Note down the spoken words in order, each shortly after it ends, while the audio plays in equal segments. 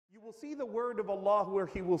will see the word of Allah where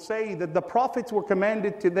He will say that the prophets were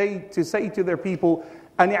commanded to say to their people,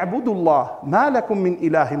 أَنِ اعْبُدُوا اللَّهِ مَا لَكُم مِّنْ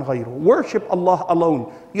إِلَهٍ غَيْرُهُ. Worship Allah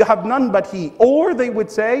alone. You have none but He. Or they would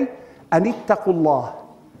say, أَنِ اتَّقُوا اللَّهِ.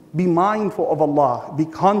 Be mindful of Allah. Be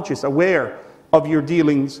conscious, aware of your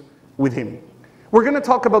dealings with Him. We're going to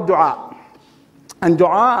talk about dua. And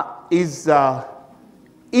dua is the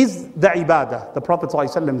ibadah. The Prophet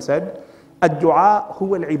ﷺ said, الدعاء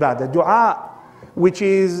هو العبادة. Dua, which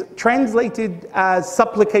is translated as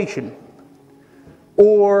supplication,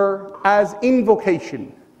 or as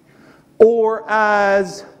invocation, or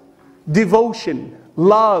as devotion,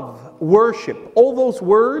 love, worship. All those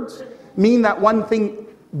words mean that one thing,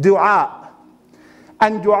 dua.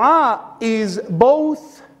 And dua is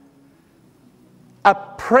both a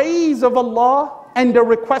praise of Allah and a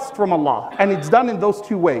request from Allah. And it's done in those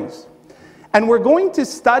two ways. And we're going to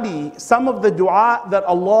study some of the dua that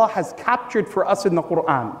Allah has captured for us in the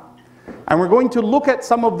Quran. And we're going to look at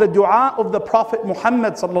some of the dua of the Prophet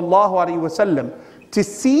Muhammad sallallahu alaihi wasallam to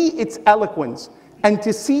see its eloquence and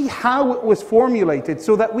to see how it was formulated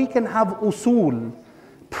so that we can have usul,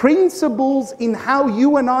 principles in how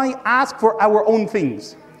you and I ask for our own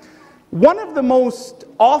things. One of the most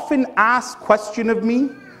often asked question of me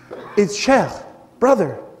is, Sheikh,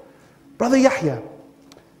 brother Yahya,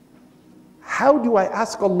 how do I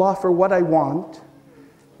ask Allah for what I want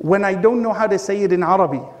when I don't know how to say it in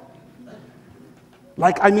Arabic?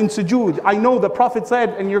 Like I'm in sujood. I know the Prophet said,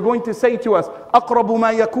 and you're going to say to us, أَقْرَبُ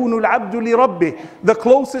مَا يَكُونُ الْعَبْدُ لِرَبِّهِ. The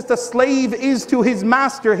closest a slave is to his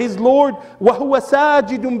master, his Lord, وَهُوَ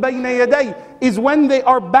سَاجِدٌ بَيْنَ يَدَيْهِ, is when they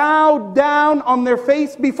are bowed down on their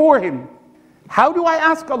face before Him. How do I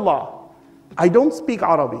ask Allah? I don't speak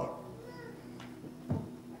Arabic.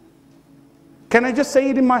 Can I just say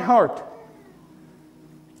it in my heart?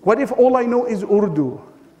 What if all I know is Urdu,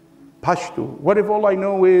 Pashto? What if all I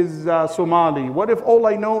know is Somali? What if all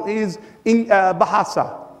I know is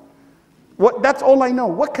Bahasa? That's all I know.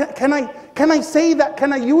 What can I say that?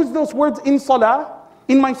 Can I use those words in salah,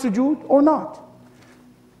 in my sujood, or not?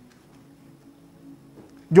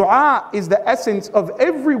 Dua is the essence of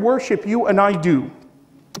every worship you and I do.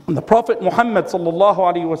 And the Prophet Muhammad sallallahu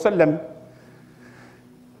alaihi wasallam,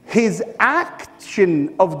 his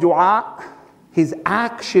action of dua,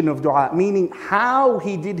 meaning how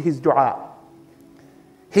he did his dua,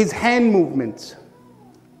 his hand movements,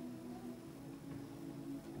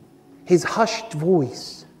 his hushed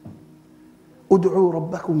voice, ud'u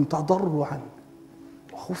rabbakum tadarru'an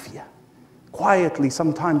wa khufya. Quietly,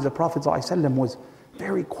 sometimes the Prophet ﷺ was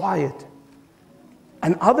very quiet.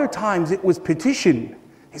 And other times it was petition.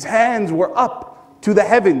 His hands were up to the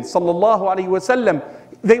heavens, sallallahu alaihi wasallam.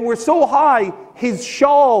 They were so high, his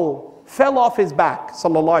shawl fell off his back,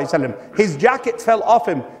 sallallahu alaihi wasallam. His jacket fell off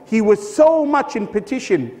him. He was so much in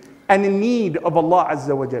petition and in need of Allah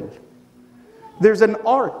Azza wa Jal. There's an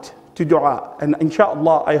art to dua, and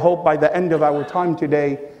inshallah, I hope by the end of our time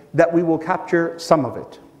today that we will capture some of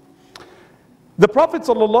it. The Prophet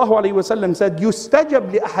sallallahu alaihi wasallam said,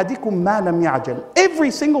 "Yustajab li ahadikum ma lam ya'jal."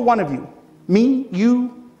 Every single one of you, me,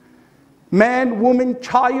 you, man, woman,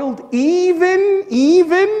 child, even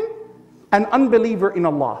an unbeliever in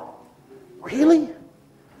Allah. Really?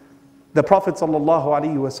 The Prophet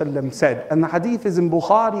ﷺ said, and the hadith is in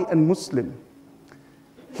Bukhari and Muslim,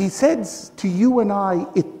 he says to you and I,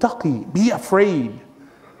 ittaqi, be afraid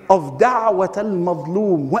of da'wat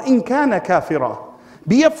al-mazlum wa in kana kafira.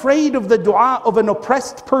 Be afraid of the dua of an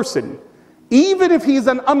oppressed person, even if he is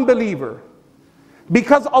an unbeliever.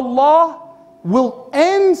 Because Allah will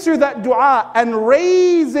answer that dua and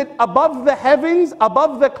raise it above the heavens,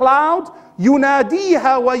 above the clouds,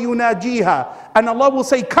 yunadiha wa yunajiha. And Allah will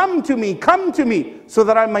say, come to me, so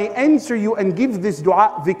that I may answer you and give this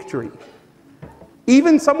dua victory.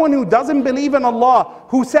 Even someone who doesn't believe in Allah,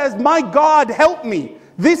 who says, my God, help me.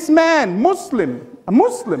 This man, a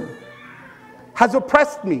Muslim, has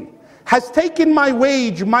oppressed me, has taken my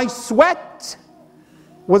wage, my sweat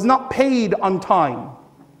was not paid on time.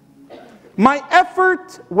 My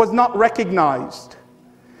effort was not recognized.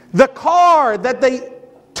 The car that they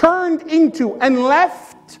turned into and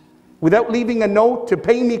left without leaving a note to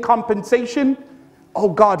pay me compensation, oh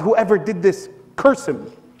God, whoever did this, curse him.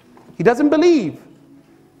 He doesn't believe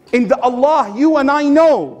in the Allah you and I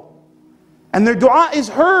know. And their dua is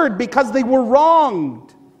heard because they were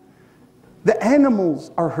wronged. The animals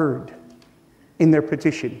are heard in their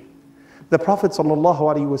petition. The Prophet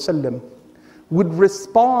ﷺ would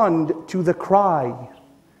respond to the cry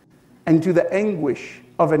and to the anguish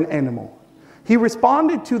of an animal. He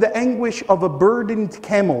responded to the anguish of a burdened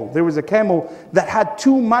camel. There was a camel that had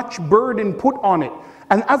too much burden put on it.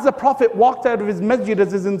 And as the Prophet walked out of his masjid,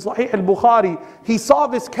 as is in Sahih al-Bukhari, he saw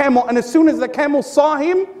this camel, and as soon as the camel saw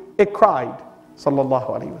him, it cried. Sallallahu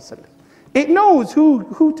Alaihi Wasallam. It knows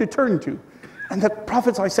who to turn to. And the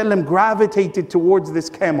Prophet ﷺ gravitated towards this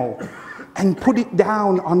camel and put it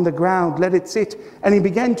down on the ground, let it sit, and he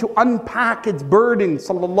began to unpack its burden,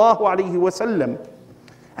 Sallallahu Alaihi Wasallam.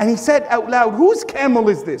 And he said out loud, whose camel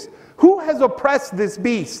is this? Who has oppressed this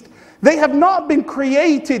beast? They have not been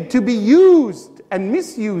created to be used and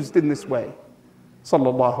misused in this way.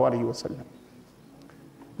 Sallallahu Alaihi Wasallam.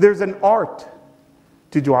 There's an art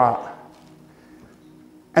to dua.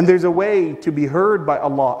 And there's a way to be heard by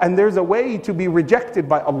Allah. And there's a way to be rejected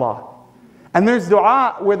by Allah. And there's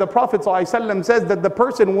dua where the Prophet ﷺ says that the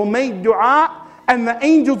person will make dua and the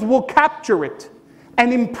angels will capture it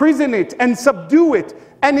and imprison it and subdue it.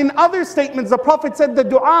 And in other statements, the Prophet said the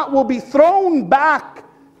dua will be thrown back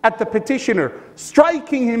at the petitioner,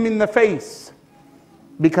 striking him in the face,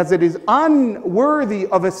 because it is unworthy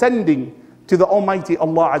of ascending to the Almighty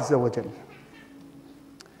Allah Azza wa Jalla.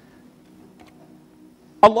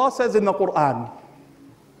 Allah says in the Quran,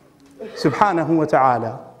 subhanahu wa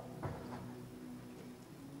ta'ala,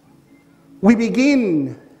 we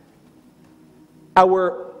begin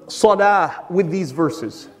our salah with these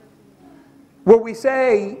verses, where we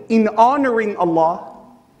say, in honoring Allah,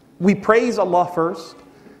 we praise Allah first.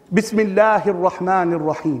 Bismillahir Rahmanir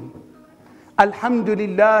Rahim.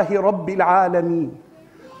 Alhamdulillahi Rabbil Alameen.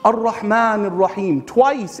 Ar-Rahmanir Rahim.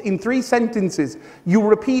 Twice in 3 sentences, you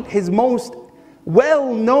repeat his most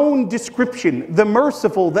well-known description, the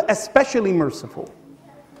merciful, the especially merciful.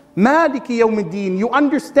 Maliki Yawmiddin. You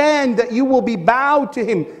understand that you will be bowed to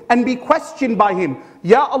him and be questioned by him.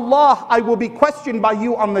 Ya Allah, I will be questioned by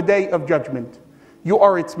you on the day of judgment. You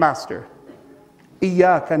are its master.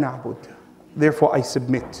 Iyyaka na'bud. Therefore I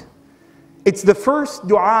submit. It's the first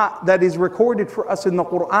dua that is recorded for us in the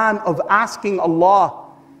Quran of asking Allah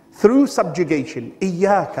through subjugation.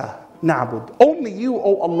 Iyyaka na'bud. Only you,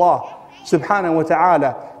 O Allah, subhanahu wa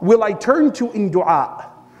ta'ala, will I turn to in dua.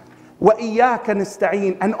 Wa iyyaka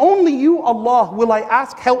nasta'een. And only you, Allah, will I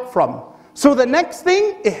ask help from. So the next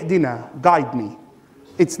thing, ihdina, guide me.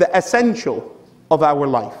 It's the essential of our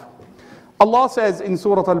life. Allah says in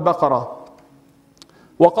Surah Al-Baqarah,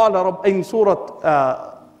 in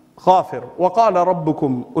Surah Ghafir, وَقَالَ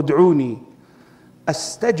رَبُّكُمْ أُدْعُونِي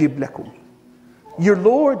أَسْتَجِبْ لَكُمْ. Your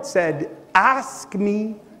Lord said, ask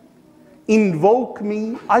me, invoke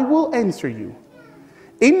me, I will answer you.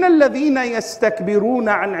 إِنَّ الَّذِينَ يَسْتَكْبِرُونَ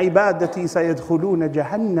عَنْ عِبَادَتِي سَيَدْخُلُونَ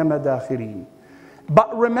جَهَنَّمَ دَاخِرِينَ.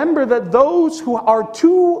 But remember that those who are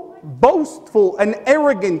too boastful and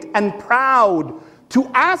arrogant and proud to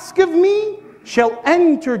ask of me shall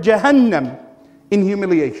enter Jahannam in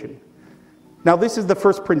humiliation. Now this is the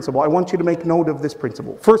first principle. I want you to make note of this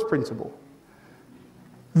principle. First principle.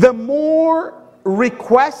 The more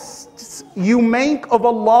requests you make of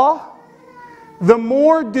Allah, the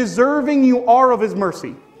more deserving you are of His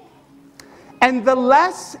mercy. And the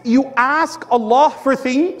less you ask Allah for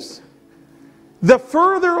things, the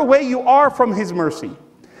further away you are from His mercy.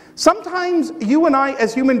 Sometimes you and I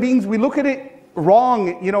as human beings, we look at it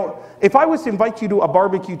wrong. You know, if I was to invite you to a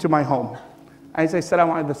barbecue to my home, I say,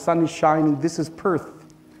 Assalamu alaikum, the sun is shining, this is Perth.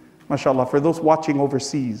 MashaAllah, for those watching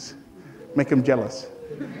overseas, make them jealous.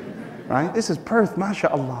 Right? This is Perth,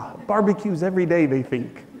 MashaAllah. Barbecues every day, they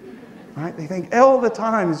think. Right? They think all the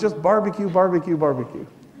time it's just barbecue, barbecue, barbecue.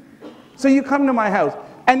 So you come to my house,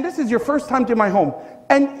 and this is your first time to my home.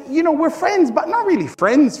 And you know, we're friends, but not really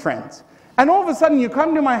friends. And all of a sudden you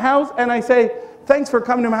come to my house and I say, thanks for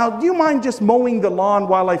coming to my house. Do you mind just mowing the lawn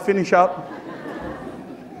while I finish up?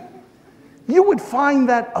 You would find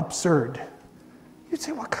that absurd. You'd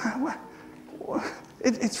say, what kind of,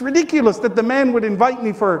 it's ridiculous that the man would invite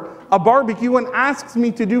me for a barbecue and asks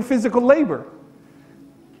me to do physical labor.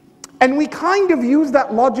 And we kind of use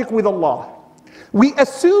that logic with Allah. We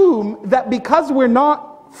assume that because we're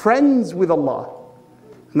not friends with Allah,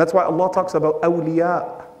 and that's why Allah talks about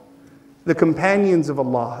awliya, the companions of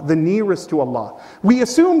Allah, the nearest to Allah. We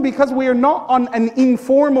assume because we are not on an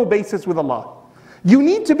informal basis with Allah. You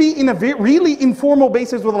need to be in a really informal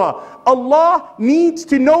basis with Allah. Allah needs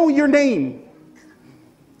to know your name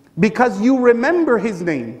because you remember His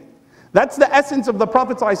name. That's the essence of the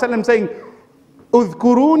Prophet ﷺ saying,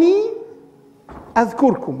 Udhkuruni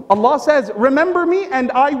adhkurkum. Allah says, remember me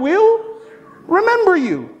and I will remember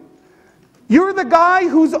you. You're the guy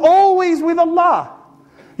who's always with Allah.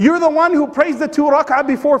 You're the one who prays the 2 rak'ah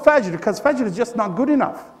before Fajr, because Fajr is just not good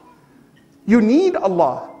enough. You need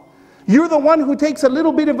Allah. You're the one who takes a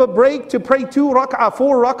little bit of a break to pray 2 rak'ah,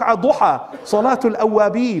 4 rak'ah duha, salatul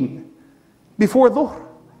awwabin, before dhuhr.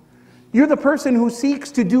 You're the person who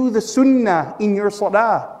seeks to do the sunnah in your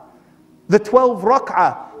salah, the 12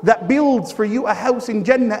 rak'ah that builds for you a house in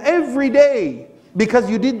Jannah every day because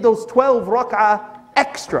you did those 12 rak'ah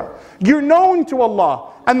extra. You're known to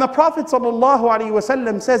Allah. And the Prophet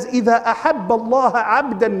ﷺ says, إِذَا أَحَبَّ اللَّهَ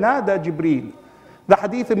عَبْدًا نَادَى جِبْرِيلٌ. The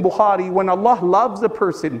hadith in Bukhari, when Allah loves a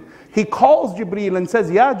person, He calls Jibreel and says,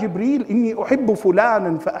 Ya Jibreel, inni uhibbu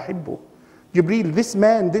fulanan fa ahibbu. Jibreel, this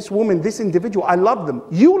man, this woman, this individual, I love them.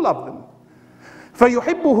 You love them.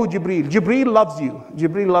 فَيُحِبُّهُ Jibreel. Jibreel loves you.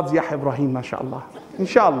 Jibreel loves Yahya Ibrahim, mashallah.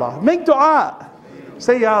 Inshallah. Make dua.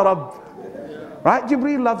 Say, Ya Rabb. Right?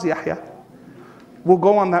 Jibreel loves Yahya. We'll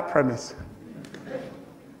go on that premise.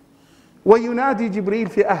 وَيُنَادِي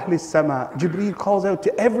جِبْرِيلٌ فِي أَهْلِ السَّمَاءِ. Jibreel calls out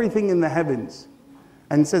to everything in the heavens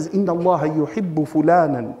and says, إِنَّ اللَّهَ يُحِبُّ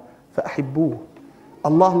فُلَانًا فَأَحِبُّوهُ.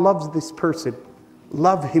 Allah loves this person.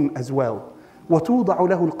 Love him as well. وَتُوضَعُ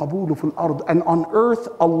لَهُ الْقَبُولُ فِي الْأَرْضِ. And on earth,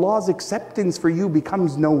 Allah's acceptance for you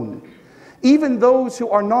becomes known. Even those who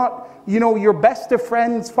are not, your best of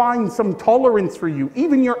friends find some tolerance for you.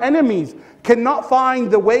 Even your enemies cannot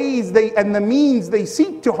find the ways and the means they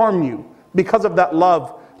seek to harm you because of that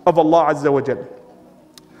love of Allah Azza wa Jal.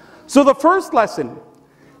 So the first lesson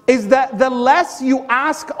is that the less you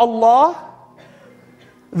ask Allah,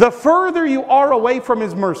 the further you are away from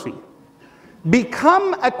His mercy.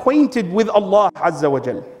 Become acquainted with Allah Azza wa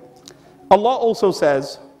Jal. Allah also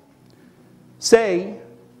says, say,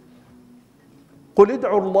 قُلِ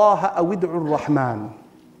ادْعُوا اللَّهَ أَوِ ادْعُوا الرَّحْمَنِ.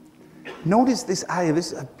 Notice this ayah,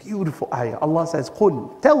 this is a beautiful ayah. Allah says,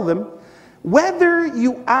 قُل, tell them, whether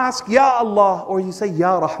you ask Ya Allah or you say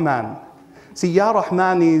Ya Rahman. See, Ya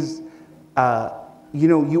Rahman is,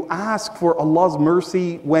 you ask for Allah's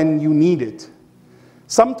mercy when you need it.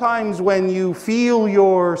 Sometimes when you feel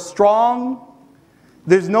you're strong,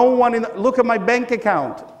 there's no one look at my bank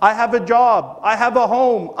account. I have a job, I have a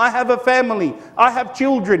home, I have a family, I have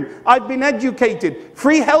children, I've been educated,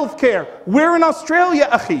 free healthcare. We're in Australia,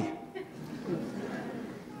 akhi.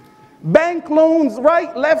 Bank loans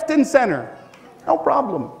right, left and center. No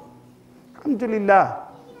problem. Alhamdulillah.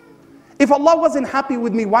 If Allah wasn't happy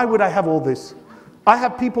with me, why would I have all this? I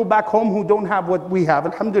have people back home who don't have what we have.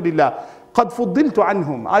 Alhamdulillah. قَدْ فُضِّلْتُ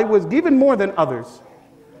عَنْهُمْ. I was given more than others.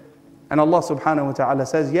 And Allah subhanahu wa ta'ala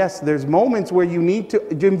says, yes, there's moments where you need to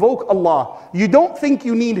invoke Allah. You don't think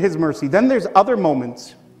you need His mercy. Then there's other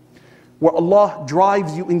moments where Allah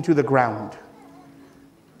drives you into the ground,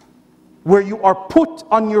 where you are put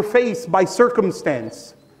on your face by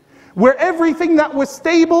circumstance, where everything that was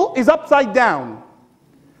stable is upside down,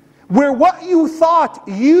 where what you thought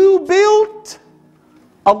you built,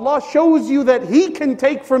 Allah shows you that He can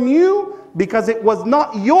take from you because it was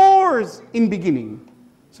not yours in beginning.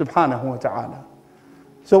 Subhanahu wa ta'ala.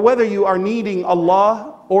 So whether you are needing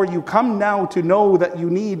Allah or you come now to know that you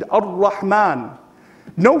need Ar-Rahman,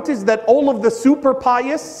 notice that all of the super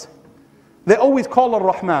pious, they always call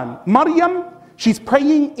Ar-Rahman. Maryam, she's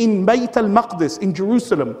praying in Bayt al-Maqdis in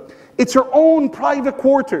Jerusalem. It's her own private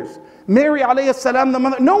quarters. Mary alayhi salam, the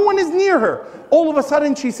mother, no one is near her. All of a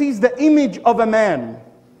sudden she sees the image of a man.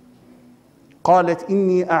 قالت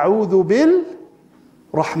إني أعوذ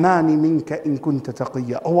بالرحمن منك إن كنت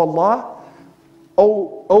تقيا. Oh Allah,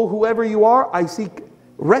 oh whoever you are, I seek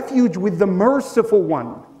refuge with the merciful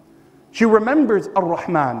one. She remembers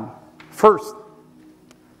Ar-Rahman first.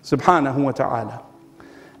 Subhanahu wa ta'ala.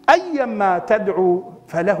 أيما تدعو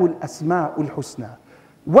فله الأسماء الحسنى.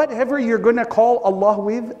 Whatever you're going to call Allah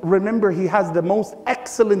with, remember He has the most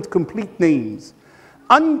excellent, complete names.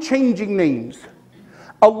 Unchanging names.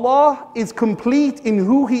 Allah is complete in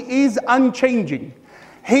who He is, unchanging.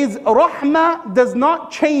 His rahmah does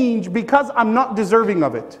not change because I'm not deserving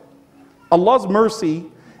of it. Allah's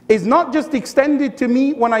mercy is not just extended to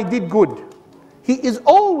me when I did good. He is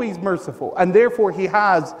always merciful, and therefore He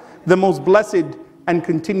has the most blessed and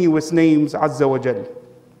continuous names, Azza wa Jal.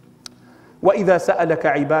 وَإِذَا سَأَلَكَ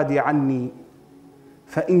عِبَادِي عَنِّي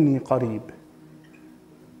فَإِنِّي قَرِيبٌ.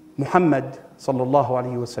 Muhammad sallallahu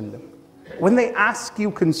alayhi wa sallam. When they ask you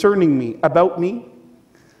concerning me, about me,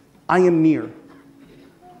 I am near.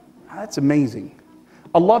 That's amazing.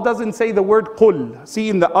 Allah doesn't say the word qul. See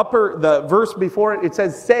in the verse before it, it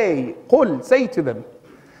says say, qul, say to them.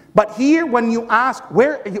 But here when you ask,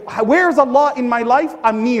 where is Allah in my life?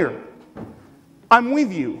 I'm near. I'm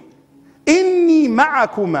with you. Inni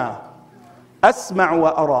ma'akuma asma'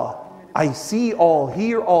 wa ara. I see all,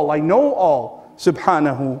 hear all, I know all.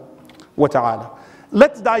 Subhanahu wa ta'ala.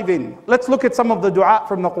 Let's dive in. Let's look at some of the dua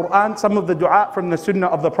from the Quran, some of the dua from the Sunnah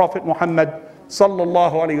of the Prophet Muhammad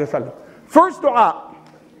sallallahu alayhi wa sallam. First dua.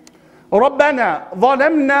 ربنا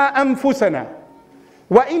ظلمنا أنفسنا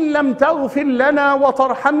وإن لم تغفر لنا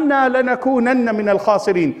وترحمنا لنكونن من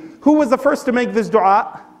الخاسرين. Who was the first to make this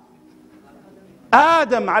dua?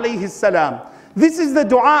 Adam alayhi salam. This is the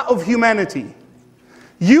dua of humanity.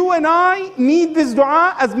 You and I need this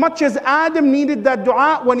dua as much as Adam needed that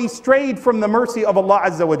dua when he strayed from the mercy of Allah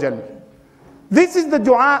Azza wa Jal. This is the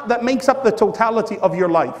dua that makes up the totality of your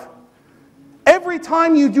life. Every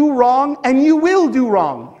time you do wrong, and you will do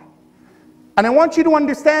wrong, and I want you to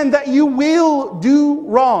understand that you will do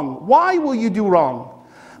wrong. Why will you do wrong?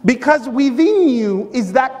 Because within you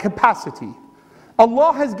is that capacity.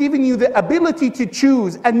 Allah has given you the ability to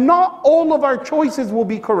choose, and not all of our choices will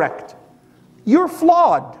be correct. You're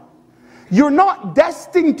flawed. You're not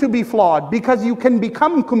destined to be flawed because you can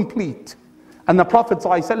become complete. And the Prophet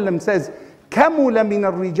ﷺ says, كَمُلَ مِنَ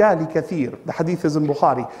الرِّجَالِ كَثِيرٌ. The hadith is in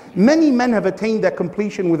Bukhari. Many men have attained that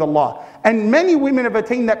completion with Allah. And many women have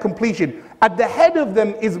attained that completion. At the head of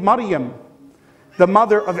them is Maryam, the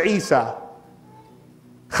mother of Isa.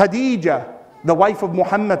 Khadija, the wife of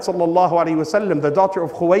Muhammad sallallahu alayhi wa sallam, the daughter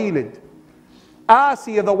of Khuwaylid.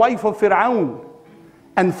 Asiya, the wife of Fir'aun.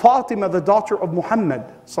 And Fatima, the daughter of Muhammad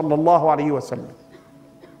sallallahu alayhi wa sallam.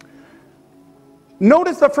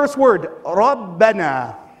 Notice the first word,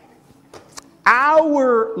 Rabbana.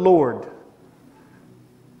 Our Lord.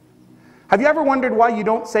 Have you ever wondered why you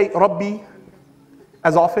don't say Rabbi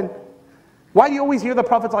as often? Why do you always hear the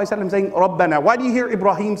Prophet ﷺ saying Rabbana? Why do you hear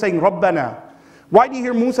Ibrahim saying Rabbana? Why do you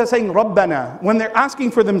hear Musa saying Rabbana when they're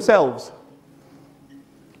asking for themselves?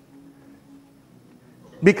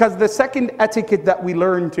 Because the second etiquette that we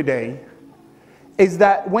learn today is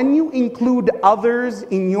that when you include others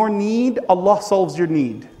in your need, Allah solves your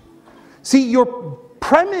need. See, your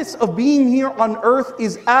premise of being here on earth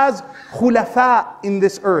is as khulafa in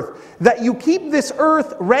this earth, that you keep this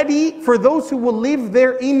earth ready for those who will live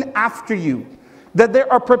therein after you, that they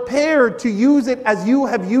are prepared to use it as you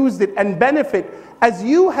have used it and benefit as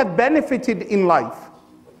you have benefited in life.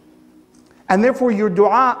 And therefore your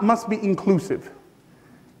dua must be inclusive.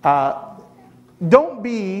 Don't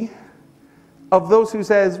be of those who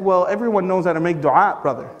says, well, everyone knows how to make dua,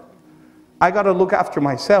 brother. I got to look after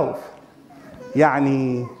myself.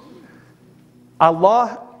 Yani,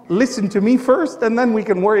 Allah, listen to me first and then we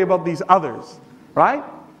can worry about these others. Right?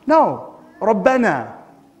 No. Rabbana.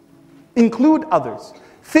 Include others.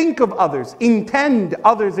 Think of others. Intend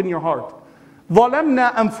others in your heart.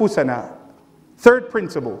 ظَلَمْنَا أَنفُسَنَا. Third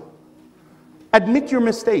principle. Admit your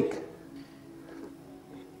mistake.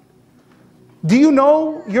 Do you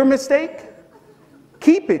know your mistake?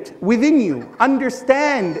 Keep it within you.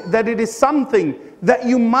 Understand that it is something that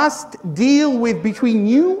you must deal with between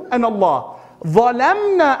you and Allah.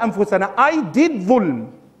 ظَلَمْنَا أَنفُسَنَا. I did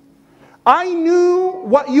dhulm. I knew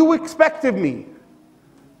what you expect of me.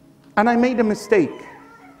 And I made a mistake.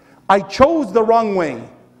 I chose the wrong way.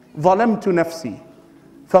 ظَلَمْتُ نَفْسِي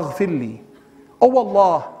فَاغْفِرْ لِي. Oh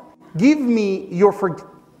Allah, give me your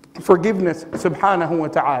forgiveness subhanahu wa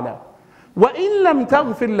ta'ala. وَإِن لَمْ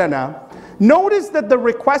تَغْفِرْ لَنَا. Notice that the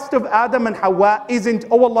request of Adam and Hawa isn't,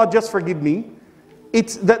 oh Allah, just forgive me.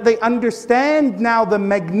 It's that they understand now the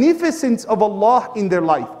magnificence of Allah in their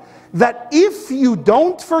life. That if you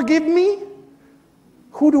don't forgive me,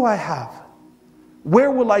 who do I have? Where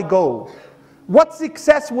will I go? What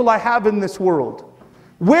success will I have in this world?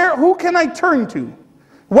 Who can I turn to?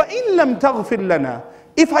 وَإِن لَمْ تَغْفِرْ لَنَا.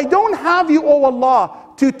 If I don't have you, O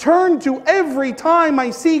Allah, to turn to every time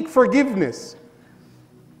I seek forgiveness,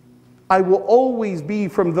 I will always be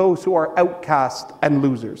from those who are outcast and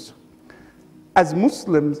losers. As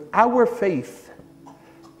Muslims, our faith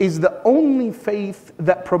is the only faith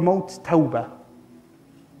that promotes tawbah.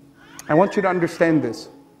 I want you to understand this.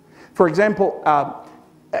 For example,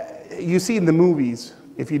 you see in the movies,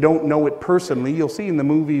 if you don't know it personally, you'll see in the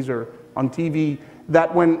movies or on TV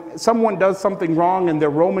that when someone does something wrong and they're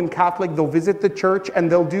Roman Catholic, they'll visit the church and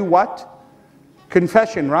they'll do what?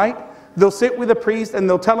 Confession, right? They'll sit with a priest and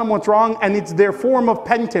they'll tell him what's wrong, and it's their form of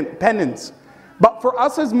penance. But for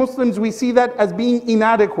us as Muslims, we see that as being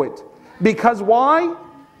inadequate. Because why?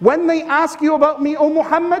 When they ask you about me, O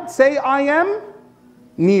Muhammad, say I am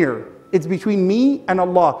near. It's between me and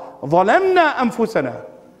Allah. ظَلَمْنَا أَنفُسَنَا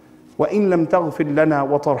وَإِن لَمْ تَغْفِرْ لَنَا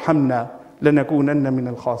وَتَرْحَمْنَا لَنَكُونَنَّ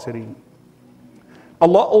مِنَ الْخَاسِرِينَ.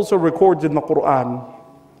 Allah also records in the Quran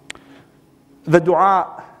the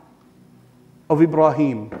dua of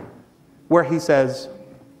Ibrahim, where he says,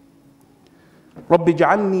 رَبِّ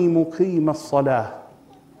اجْعَلْنِي مُقِيمَ الصَّلَاةِ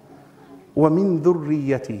وَمِن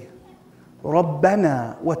ذُرِّيَّتِي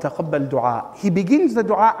رَبَّنَا وَتَقَبَّلْ دُعَاء. He begins the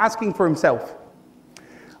dua asking for himself.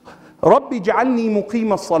 رَبِّ اجْعَلْنِي مُقِيمَ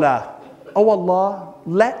الصَّلَاةِ. Oh Allah,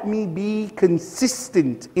 let me be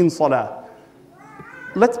consistent in salah.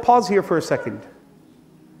 Let's pause here for a second.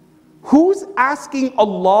 Who's asking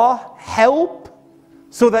Allah help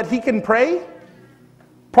so that he can pray?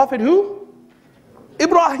 Prophet who?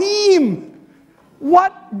 Ibrahim.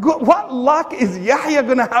 What luck is Yahya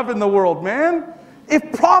going to have in the world, man?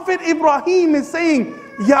 If Prophet Ibrahim is saying,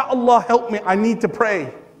 Ya Allah, help me, I need to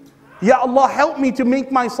pray. Ya Allah, help me to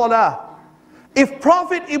make my salah. If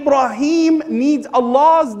Prophet Ibrahim needs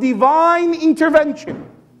Allah's divine intervention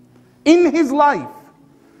in his life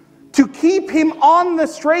to keep him on the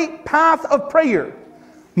straight path of prayer,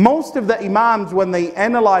 most of the Imams, when they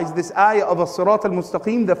analyze this ayah of as-sirat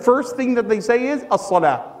al-mustaqim, the first thing that they say is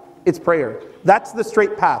as-salah. It's prayer. That's the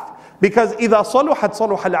straight path. Because إِذَا صَلُحَتْ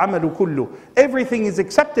صَلُحَ الْعَمَلُ كُلُّ. Everything is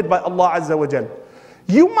accepted by Allah Azza wa Jal.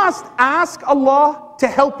 You must ask Allah to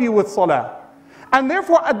help you with salah. And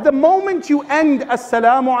therefore, at the moment you end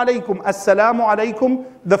Assalamu alaikum,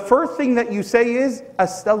 the first thing that you say is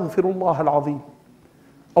Astaghfirullah al-Azim.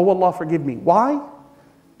 Oh Allah, forgive me. Why?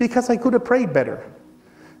 Because I could have prayed better.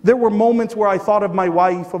 There were moments where I thought of my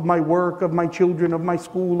wife, of my work, of my children, of my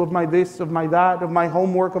school, of my this, of my that, of my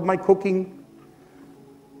homework, of my cooking.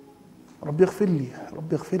 Rabbi ighfirli,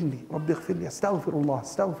 Rabbi ighfirli, Rabbi ighfirli, astaghfirullah,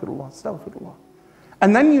 astaghfirullah, astaghfirullah.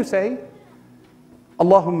 And then you say,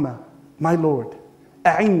 Allahumma, my Lord,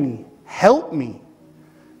 a'inni, help me.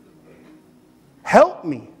 Help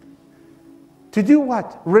me. To do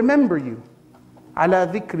what? Remember you. Ala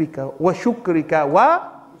dhikrika wa shukrika wa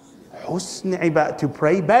husn ibad, to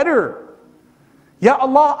pray better. Ya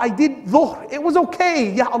Allah, I did dhuhr, it was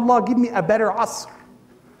okay. Ya Allah, give me a better asr.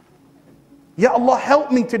 Ya Allah,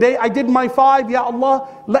 help me today. I did my 5. Ya Allah,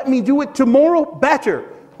 let me do it tomorrow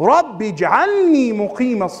better. Rabbi ij'alni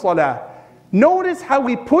muqima as-salah. Notice how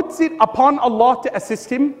he puts it upon Allah to assist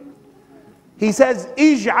him. He says,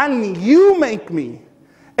 ij'alni, you make me.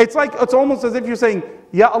 It's almost as if you're saying,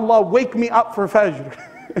 Ya Allah, wake me up for Fajr.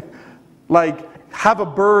 Like, have a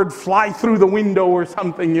bird fly through the window or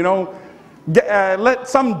something, you know. Let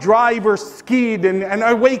some driver skid and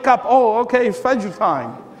I wake up, oh, okay, it's Fajr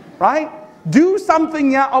time, right? Do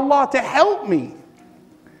something, Ya Allah, to help me.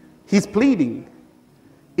 He's pleading,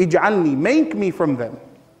 ij'alni, make me from them.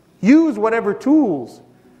 Use whatever tools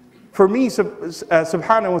for me,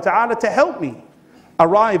 subhanahu wa ta'ala, to help me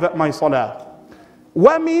arrive at my salah.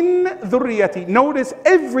 وَمِن ذُرِّيَّتِي. Notice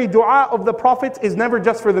every dua of the prophets is never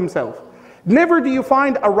just for themselves. Never do you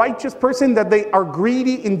find a righteous person that they are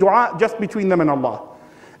greedy in dua just between them and Allah.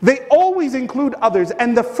 They always include others.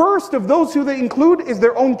 And the first of those who they include is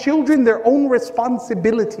their own children, their own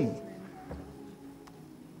responsibility.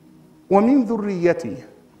 وَمِن ذُرِّيَّتِي.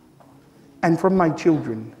 And from my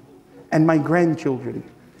children, and my grandchildren,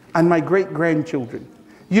 and my great-grandchildren.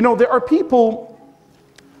 You know, there are people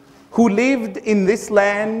who lived in this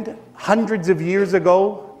land hundreds of years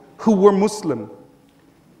ago who were Muslim.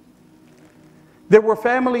 There were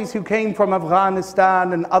families who came from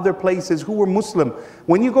Afghanistan and other places who were Muslim.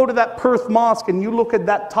 When you go to that Perth mosque and you look at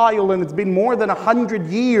that tile, and it's been more than 100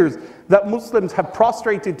 years that Muslims have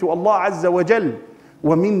prostrated to Allah Azza wa Jal.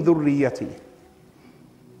 وَمِن ذُرِّيَّتِي.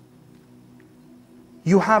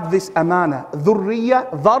 You have this amana.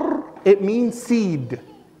 Dhurriya, dhar, it means seed.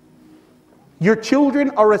 Your children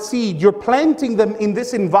are a seed. You're planting them in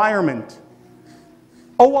this environment.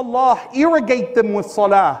 Oh Allah, irrigate them with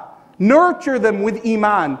salah. Nurture them with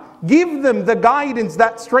iman. Give them the guidance,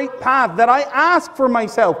 that straight path that I ask for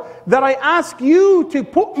myself, that I ask you to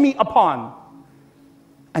put me upon.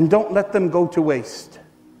 And don't let them go to waste.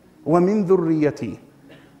 وَمِن ذُرِّيَّتِي.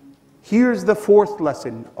 Here's the fourth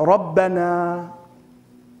lesson. رَبَّنَا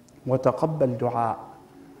وَتَقَبَّلْ دُعَاء.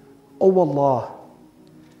 Oh Allah,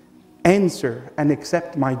 answer and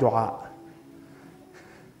accept my dua.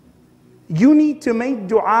 You need to make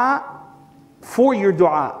dua for your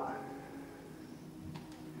dua.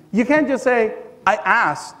 You can't just say, I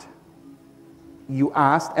asked. You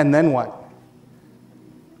asked, and then what?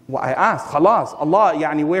 Well, I asked, khalas, Allah,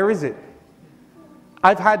 yani, where is it?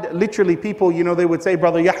 I've had literally people, you know, they would say,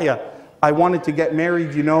 Brother Yahya, I wanted to get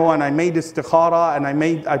married, you know, and I made istikhara,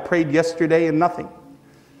 and I prayed yesterday and nothing.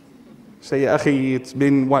 Say, ya akhi, it's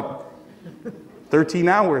been what? 13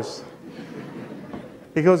 hours.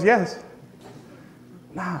 He goes, yes.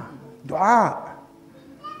 Nah, dua.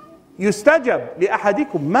 Yustajab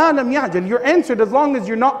li'ahadikum ma lam ya'jal. You're answered as long as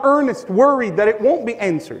you're not earnest, worried that it won't be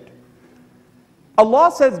answered.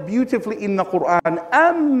 Allah says beautifully in the Quran,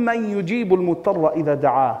 أَمَّنْ يُجِيبُ الْمُضْطَرَّ إِذَا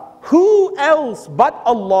دَعَاهُ. Who else but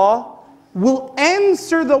Allah will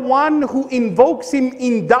answer the one who invokes him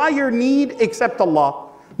in dire need except Allah.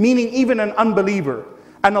 Meaning even an unbeliever.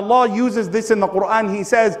 And Allah uses this in the Quran. He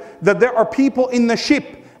says that there are people in the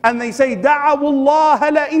ship and they say, دَعَوُ اللَّهَ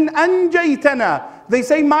لَإِنْ أَنْجَيْتَنَا. They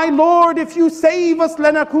say, my Lord, if you save us,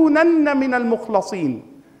 لَنَكُونَنَّ مِنَ الْمُخْلَصِينَ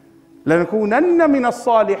لَنَكُونَنَّ مِنَ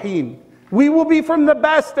الصَّالِحِينَ. We will be from the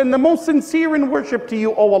best and the most sincere in worship to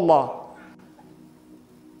you, O Allah.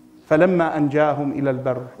 فَلَمَّا أَنْجَاهُمْ إِلَى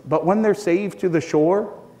الْبَرِّ. But when they're saved to the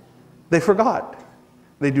shore, they forgot.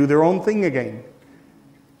 They do their own thing again.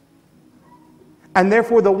 And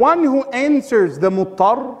therefore the one who answers the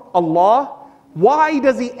muttar, Allah, why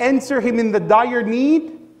does he answer him in the dire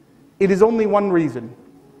need? It is only one reason.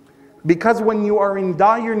 Because when you are in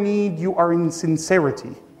dire need, you are in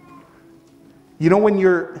sincerity. You know when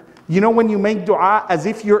you make dua as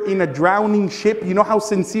if you're in a drowning ship, you know how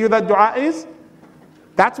sincere that dua is?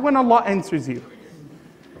 That's when Allah answers you.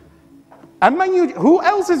 And who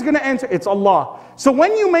else is going to answer? It's Allah. So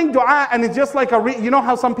when you make dua and it's just like you know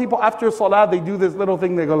how some people after salah, they do this little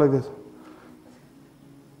thing, they go like this.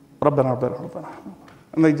 Rabbana, Rabbana, Rabbana.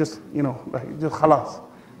 And they just, just khalas.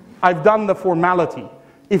 I've done the formality.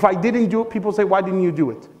 If I didn't do it, people say, why didn't you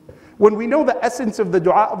do it? When we know the essence of the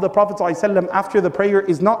dua of the Prophet ﷺ after the prayer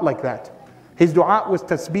is not like that. His dua was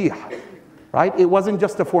tasbih, right? It wasn't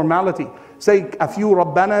just a formality. Say a few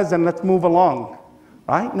Rabbanas and let's move along,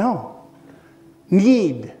 right? No.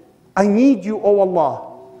 I need you, O Allah.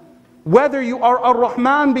 Whether you are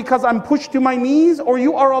Ar-Rahman because I'm pushed to my knees, or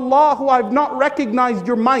you are Allah who I've not recognized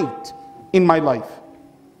your might in my life.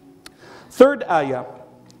 Third ayah.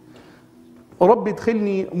 رَبِّ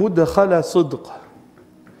ادْخِلْنِي مُدْخَلَ صِدْقٍ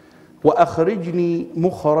وَأَخْرِجْنِي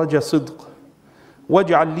مُخْرَجَ صِدْقٍ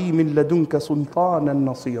وَاجْعَلْ لِي مِنْ لَدُنْكَ سُلْطَانًا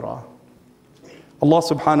نَصِيرًا. Allah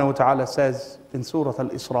subhanahu wa ta'ala says in Surah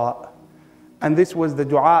Al-Isra, and this was the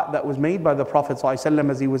dua that was made by the Prophet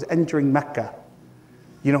ﷺ as he was entering Mecca.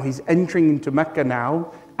 He's entering into Mecca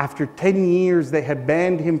now. After 10 years they had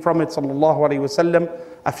banned him from it, sallallahu alaihi wasallam.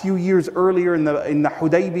 A few years earlier in the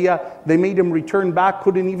Hudaybiyah, they made him return back,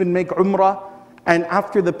 couldn't even make Umrah. And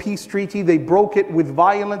after the peace treaty, they broke it with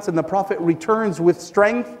violence, and the Prophet returns with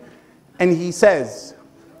strength. And he says,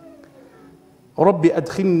 رَبِّ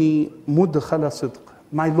أَدْخِلْنِي مُدْخَلَ صِدْقٍ.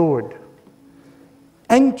 My Lord,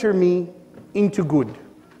 enter me into good.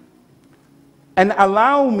 And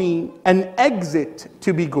allow me an exit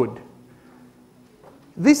to be good.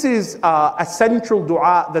 This is a central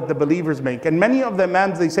dua that the believers make. And many of the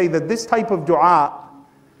imams, they say that this type of dua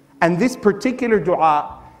and this particular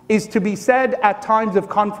dua is to be said at times of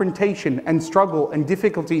confrontation and struggle and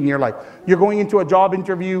difficulty in your life. You're going into a job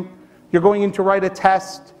interview, you're going in to write a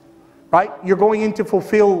test, right? You're going in to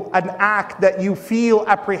fulfill an act that you feel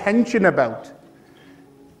apprehension about.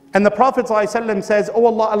 And the Prophet ﷺ says, oh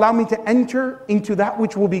Allah, allow me to enter into that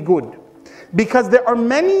which will be good. Because there are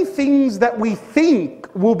many things that we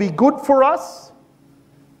think will be good for us,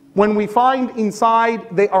 when we find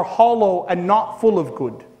inside they are hollow and not full of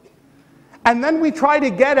good. And then we try to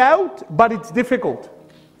get out, but it's difficult.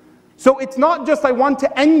 So it's not just I want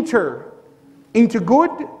to enter into good,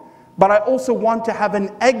 but I also want to have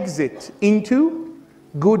an exit into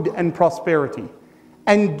good and prosperity.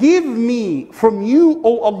 And give me from you,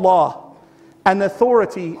 O Allah, an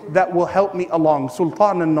authority that will help me along.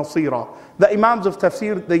 Sultan and Nasira. The Imams of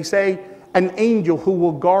Tafsir, they say, an angel who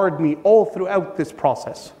will guard me all throughout this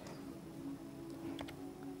process.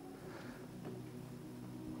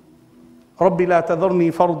 رَبِّ لَا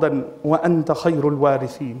تَذَرْنِي فَرْدًا وَأَنْتَ خَيْرُ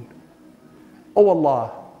الْوَارِثِينَ. O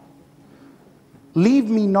Allah, leave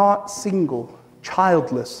me not single,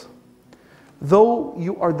 childless, though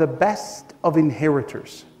you are the best of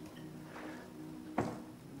inheritors.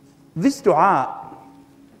 This dua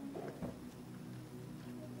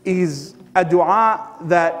is a dua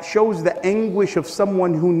that shows the anguish of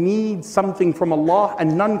someone who needs something from Allah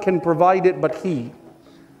and none can provide it but He.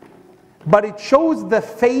 But it shows the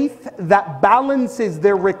faith that balances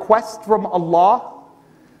their request from Allah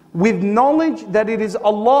with knowledge that it is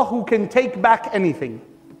Allah who can take back anything.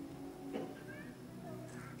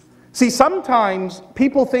 See, sometimes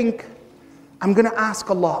people think, I'm going to ask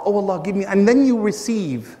Allah, oh Allah, give me, and then you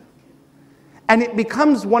receive. And it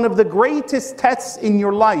becomes one of the greatest tests in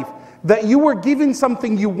your life, that you were given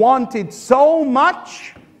something you wanted so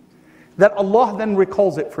much that Allah then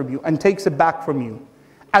recalls it from you and takes it back from you.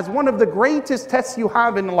 As one of the greatest tests you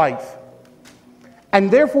have in life. And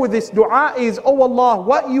therefore this dua is, oh Allah,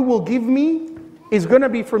 what you will give me is going to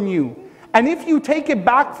be from you. And if you take it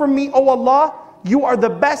back from me, oh Allah, you are the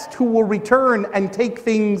best who will return and take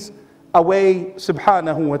things away,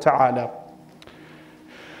 subhanahu wa ta'ala.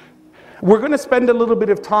 We're going to spend a little bit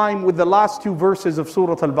of time with the last two verses of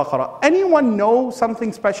Surah Al-Baqarah. Anyone know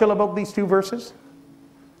something special about these two verses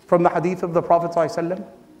from the hadith of the Prophet ﷺ?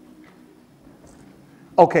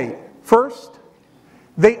 Okay, first,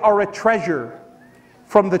 they are a treasure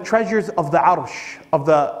from the treasures of the Arsh, of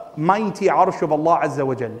the mighty Arsh of Allah Azza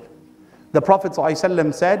wa Jal. The Prophet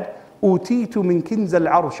ﷺ said, "Utitu min kinz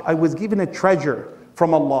al-Arsh." I was given a treasure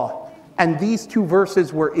from Allah, and these two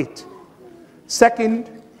verses were it.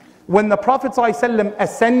 Second, when the Prophet ﷺ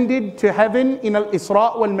ascended to heaven in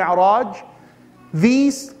Al-Isra wal-Mi'raj,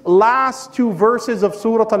 these last two verses of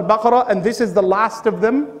Surah Al-Baqarah, and this is the last of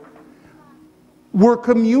them, were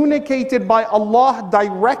communicated by Allah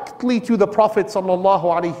directly to the Prophet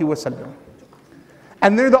ﷺ.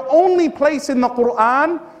 And they're the only place in the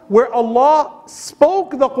Quran where Allah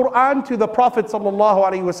spoke the Quran to the Prophet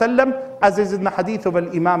ﷺ, as is in the hadith of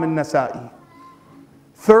Al-Imam Al-Nasa'i.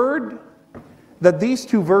 Third, that these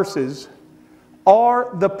two verses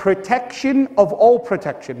are the protection of all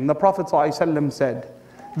protection. And the Prophet ﷺ said,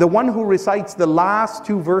 the one who recites the last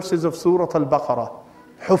two verses of Surah Al-Baqarah,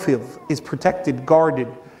 Hufiz, is protected, guarded,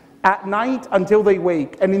 at night until they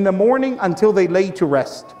wake, and in the morning until they lay to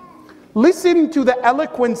rest. Listen to the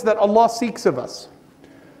eloquence that Allah seeks of us.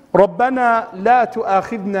 رَبَّنَا لَا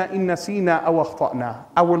تُؤَاخِذْنَا إِن نَسِينَا أَوْ أَخْطَأْنَا.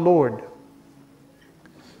 Our Lord,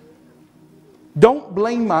 don't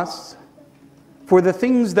blame us for the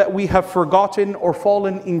things that we have forgotten or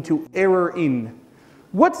fallen into error in.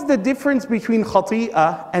 What's the difference between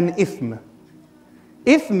khati'ah and ithm?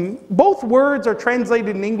 Ithm, both words are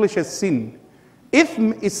translated in English as sin.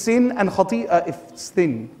 Ithm is sin and khati'ah is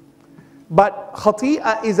sin. But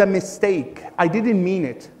khati'ah is a mistake. I didn't mean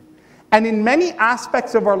it. And in many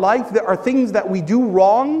aspects of our life, there are things that we do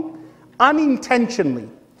wrong unintentionally.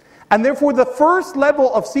 And therefore, the first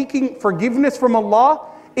level of seeking forgiveness from Allah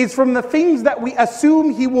is from the things that we assume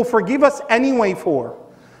He will forgive us anyway for.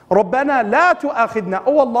 رَبَّنَا لَا تُؤَاخِذْنَا.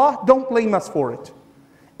 Oh Allah, don't blame us for it.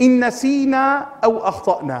 إِن نَسِينَا أَوْ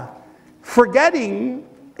أَخْطَأْنَا. Forgetting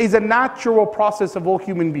is a natural process of all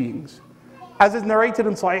human beings. As is narrated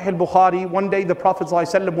in Sahih al-Bukhari, one day the Prophet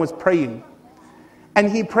ﷺ was praying. And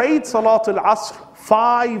he prayed Salatul Asr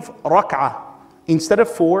 5 rak'ah. Instead of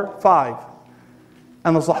 4, 5.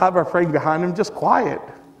 And the Sahaba are praying behind him, just quiet.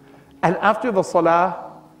 And after the Salah,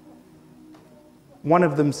 one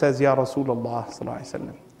of them says, Ya Rasulullah,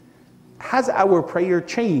 has our prayer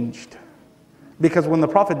changed? Because when the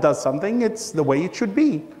Prophet does something, it's the way it should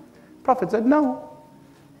be. The Prophet said, no.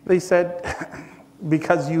 They said,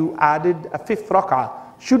 because you added a 5th rak'ah.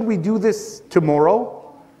 Should we do this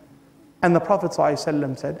tomorrow? And the Prophet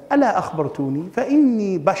ﷺ said, أَلَا أَخْبَرْتُونِي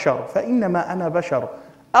فَإِنِّي بَشَرٌ فَإِنَّمَا أَنَا بَشَرٌ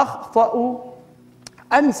أَخْطَأُ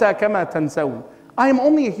أَنْسَى كَمَا تَنْسَوْنَ. I am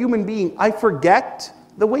only a human being. I forget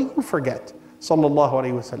the way you forget. Sallallahu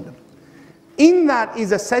alayhi wasallam. In that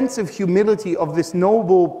is a sense of humility of this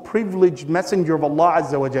noble, privileged messenger of Allah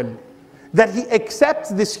Azza wa Jal. That he accepts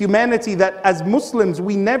this humanity, that as Muslims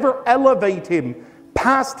we never elevate him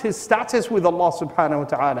past his status with Allah subhanahu wa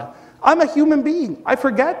ta'ala. I'm a human being. I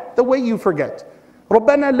forget the way you forget.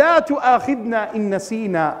 رَبَّنَا لَا تُؤَاخِذْنَا إِن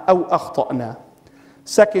نَسِينَا أَوْ أَخْطَأْنَا.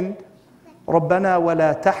 Second, رَبَّنَا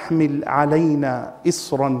وَلَا تَحْمِلْ عَلَيْنَا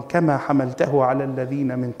إِصْرًا كَمَا حَمَلْتَهُ عَلَى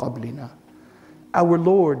الَّذِينَ مِنْ قَبْلِنَا. Our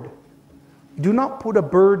Lord, do not put a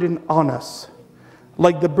burden on us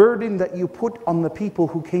like the burden that you put on the people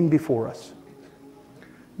who came before us.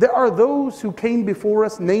 There are those who came before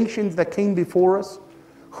us, nations that came before us,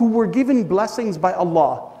 who were given blessings by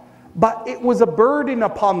Allah, but it was a burden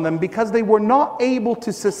upon them because they were not able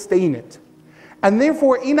to sustain it. And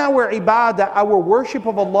therefore in our ibadah, our worship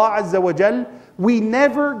of Allah Azza wa Jal, we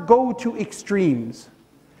never go to extremes.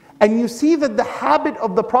 And you see that the habit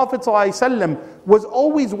of the Prophet ﷺ was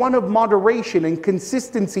always one of moderation and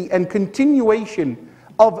consistency and continuation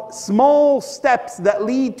of small steps that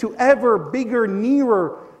lead to ever bigger,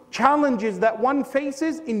 nearer challenges that one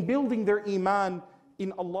faces in building their iman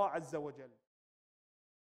in Allah Azza wa Jal.